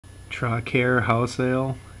Traquair House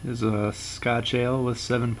Ale is a Scotch ale with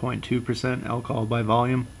 7.2% alcohol by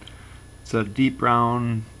volume. It's a deep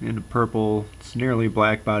brown into purple, it's nearly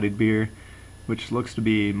black-bodied beer, which looks to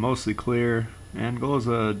be mostly clear and glows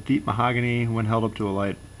a deep mahogany when held up to a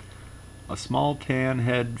light. A small tan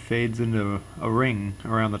head fades into a ring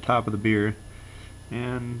around the top of the beer,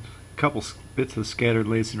 and a couple bits of scattered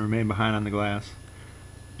lacing remain behind on the glass.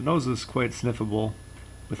 The nose is quite sniffable,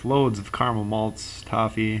 with loads of caramel malts,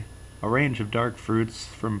 toffee, a range of dark fruits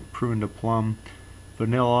from prune to plum,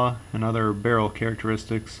 vanilla, and other barrel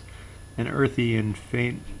characteristics, an earthy and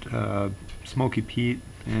faint smoky peat,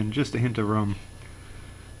 and just a hint of rum.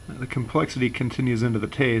 The complexity continues into the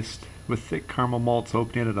taste, with thick caramel malts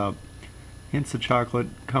opening it up. Hints of chocolate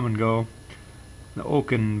come and go. The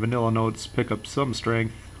oak and vanilla notes pick up some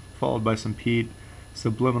strength, followed by some peat,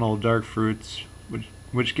 subliminal dark fruits,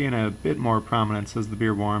 which gain a bit more prominence as the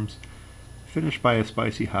beer warms, finished by a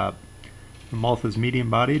spicy hop. The malt is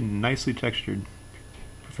medium-bodied and nicely textured.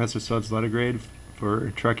 Professor Sudz letter grade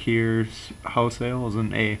for Traquair House Ale is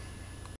an A.